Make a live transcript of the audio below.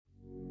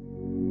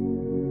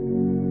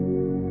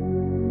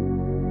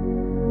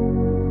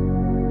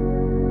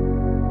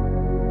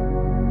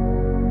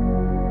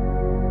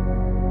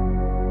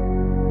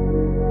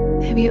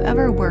you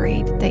ever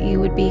worried that you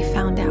would be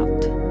found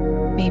out?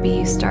 Maybe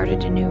you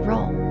started a new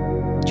role,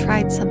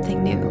 tried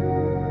something new,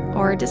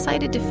 or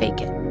decided to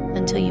fake it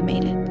until you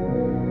made it.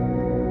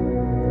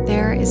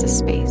 There is a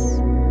space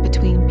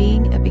between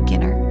being a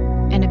beginner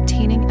and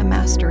obtaining a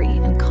mastery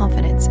and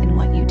confidence in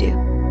what you do.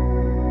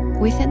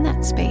 Within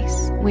that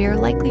space, we are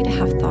likely to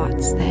have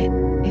thoughts that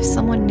if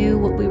someone knew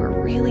what we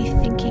were really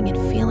thinking and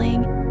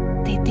feeling,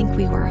 they'd think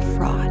we were a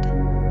fraud.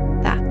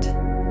 That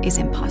is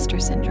imposter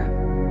syndrome.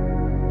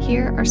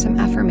 Here are some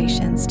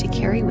affirmations to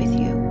carry with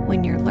you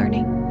when you're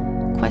learning,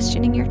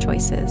 questioning your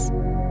choices,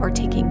 or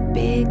taking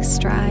big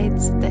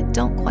strides that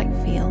don't quite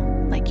feel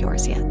like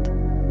yours yet.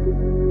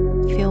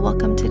 Feel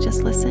welcome to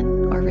just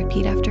listen or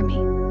repeat after me.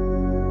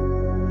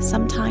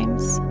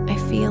 Sometimes I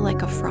feel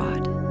like a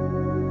fraud,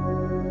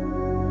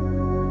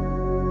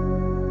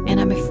 and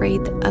I'm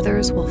afraid that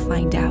others will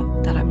find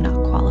out that I'm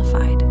not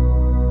qualified.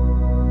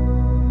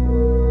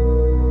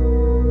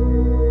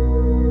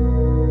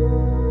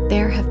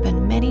 There have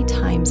been many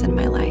times in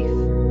my life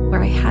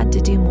where I had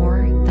to do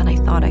more than I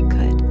thought I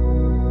could.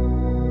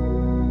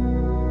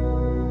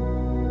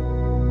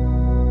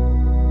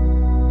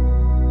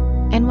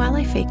 And while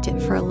I faked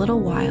it for a little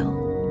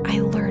while,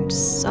 I learned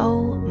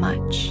so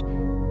much.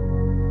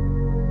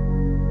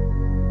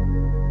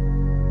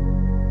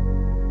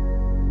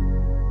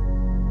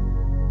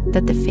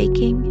 That the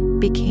faking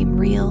became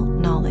real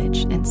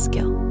knowledge and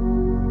skill.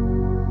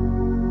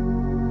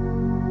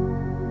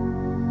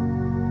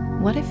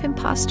 What if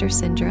imposter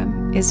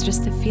syndrome is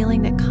just the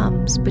feeling that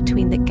comes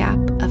between the gap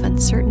of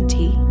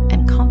uncertainty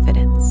and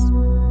confidence?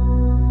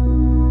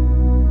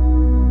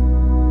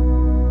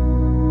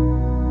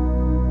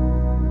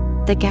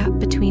 The gap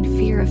between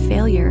fear of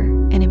failure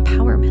and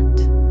empowerment.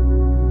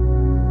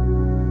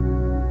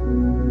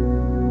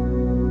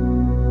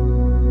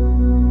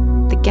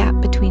 The gap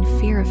between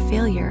fear of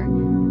failure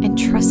and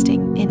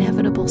trusting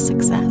inevitable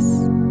success.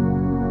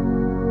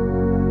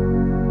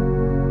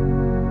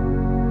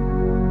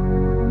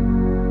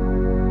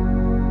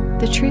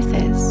 The truth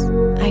is,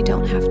 I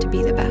don't have to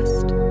be the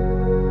best.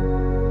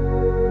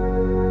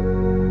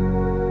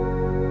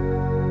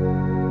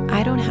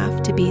 I don't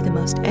have to be the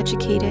most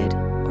educated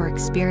or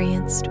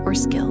experienced or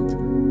skilled.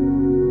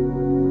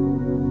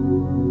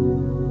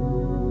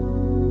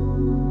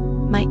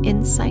 My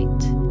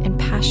insight and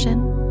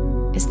passion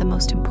is the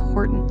most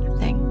important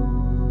thing.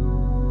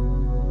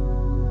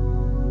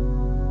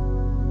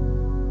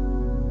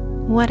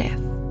 What if,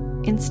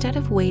 instead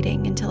of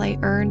waiting until I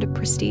earned a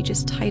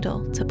prestigious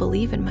title to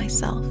believe in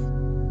myself,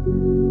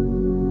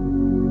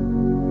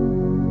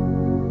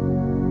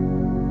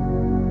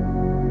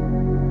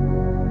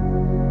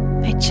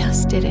 I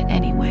just did it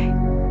anyway?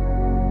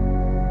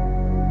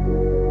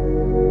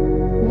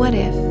 What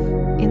if,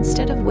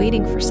 instead of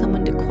waiting for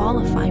someone to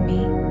qualify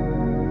me,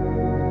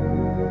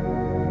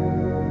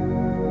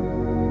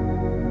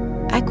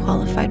 I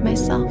qualified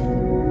myself?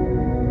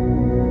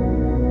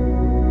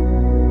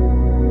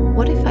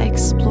 What if I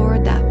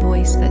explored that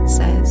voice that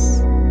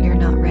says, "You're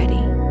not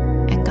ready,"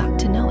 and got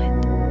to know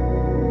it?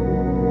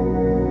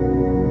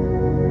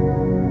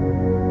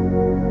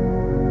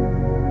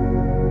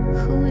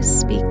 Who is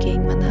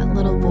speaking when that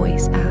little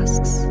voice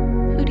asks,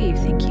 "Who do you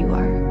think you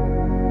are?"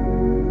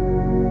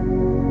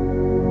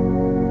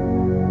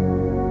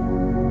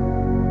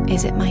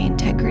 Is it my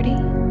integrity?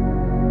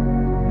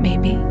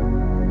 Maybe.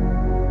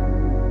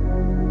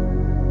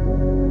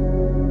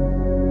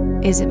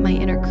 Is it my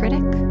inner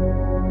critic?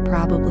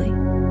 Probably.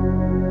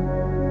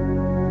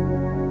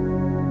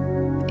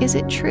 Is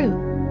it true?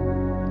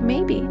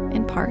 Maybe,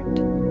 in part.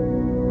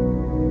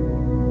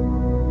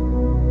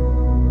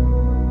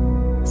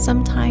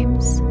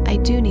 Sometimes I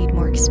do need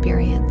more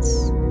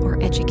experience or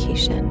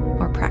education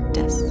or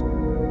practice.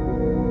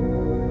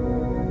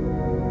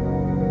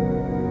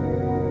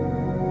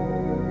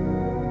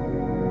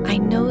 I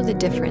know the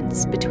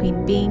difference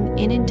between being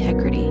in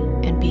integrity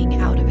and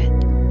being out of it.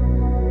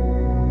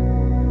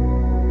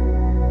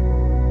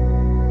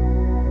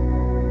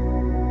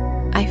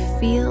 I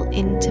feel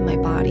into my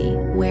body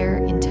where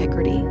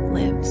integrity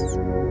lives.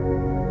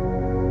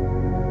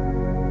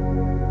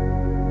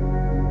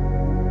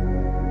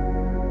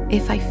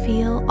 If I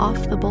feel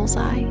off the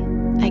bullseye,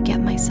 I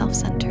get myself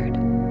centered.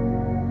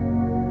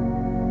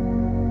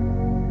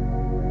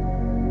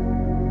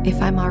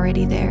 If I'm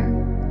already there,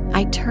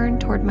 I turn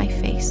toward my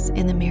face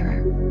in the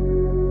mirror.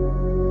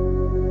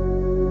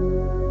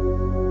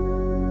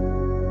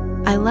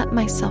 I let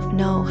myself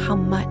know how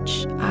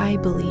much I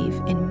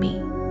believe in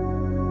me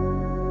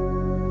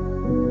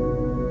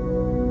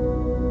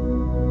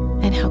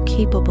and how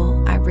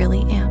capable I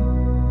really am.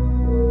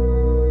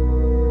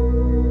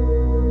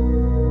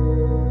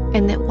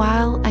 And that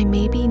while I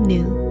may be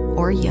new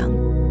or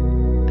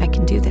young, I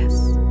can do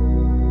this.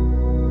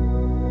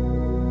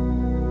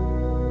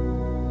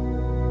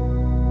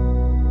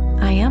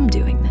 I am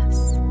doing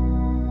this.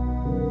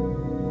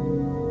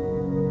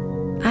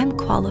 I'm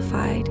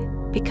qualified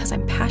because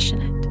I'm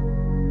passionate.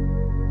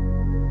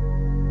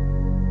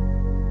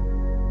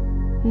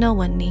 No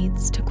one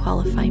needs to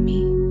qualify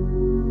me.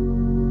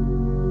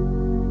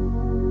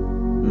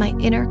 My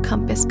inner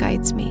compass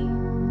guides me,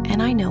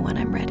 and I know when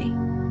I'm ready.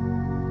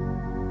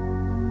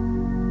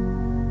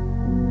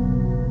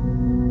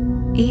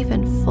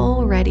 Even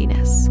full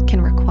readiness can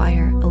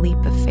require a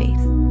leap of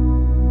faith.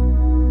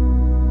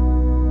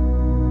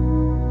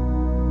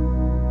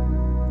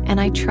 And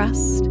I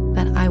trust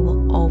that I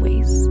will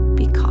always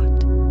be caught.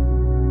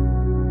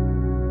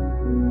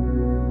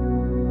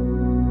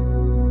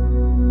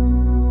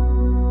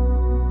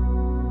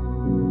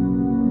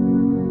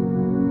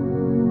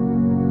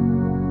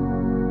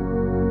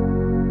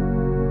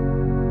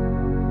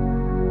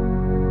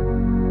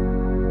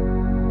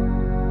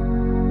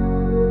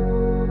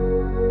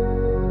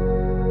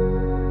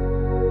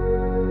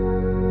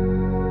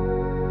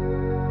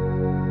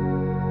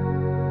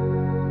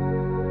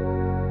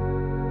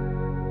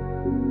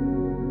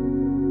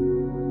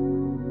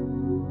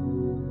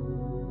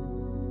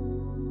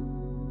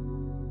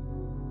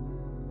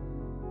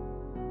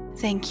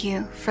 Thank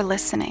you for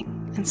listening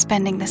and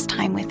spending this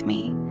time with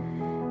me.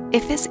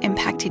 If this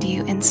impacted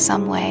you in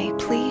some way,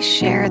 please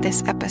share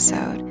this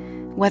episode,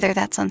 whether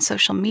that's on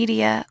social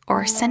media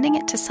or sending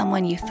it to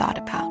someone you thought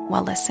about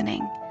while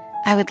listening.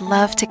 I would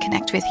love to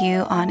connect with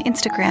you on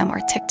Instagram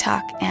or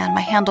TikTok, and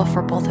my handle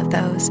for both of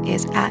those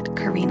is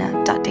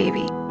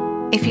 @karina.davy.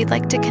 If you'd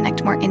like to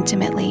connect more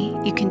intimately,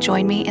 you can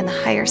join me in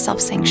the Higher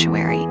Self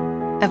Sanctuary,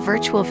 a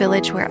virtual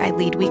village where I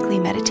lead weekly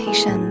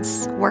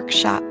meditations,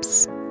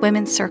 workshops,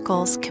 women's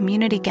circles,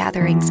 community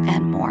gatherings,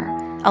 and more,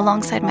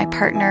 alongside my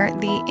partner,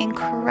 the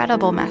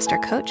incredible master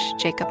coach,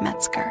 Jacob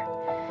Metzger.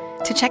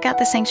 To check out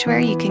the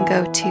sanctuary, you can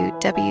go to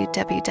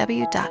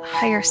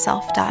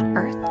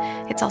www.higherself.earth.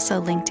 It's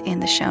also linked in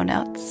the show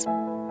notes.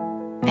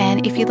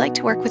 And if you'd like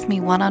to work with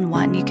me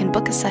one-on-one, you can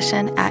book a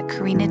session at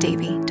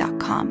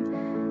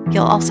karinadavy.com.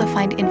 You'll also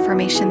find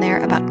information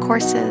there about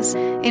courses,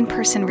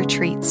 in-person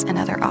retreats, and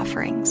other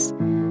offerings.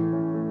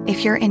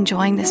 If you're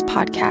enjoying this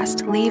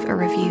podcast, leave a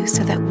review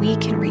so that we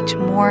can reach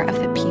more of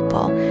the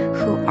people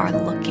who are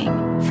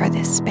looking for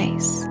this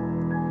space.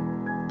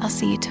 I'll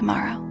see you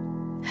tomorrow.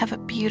 Have a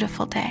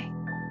beautiful day.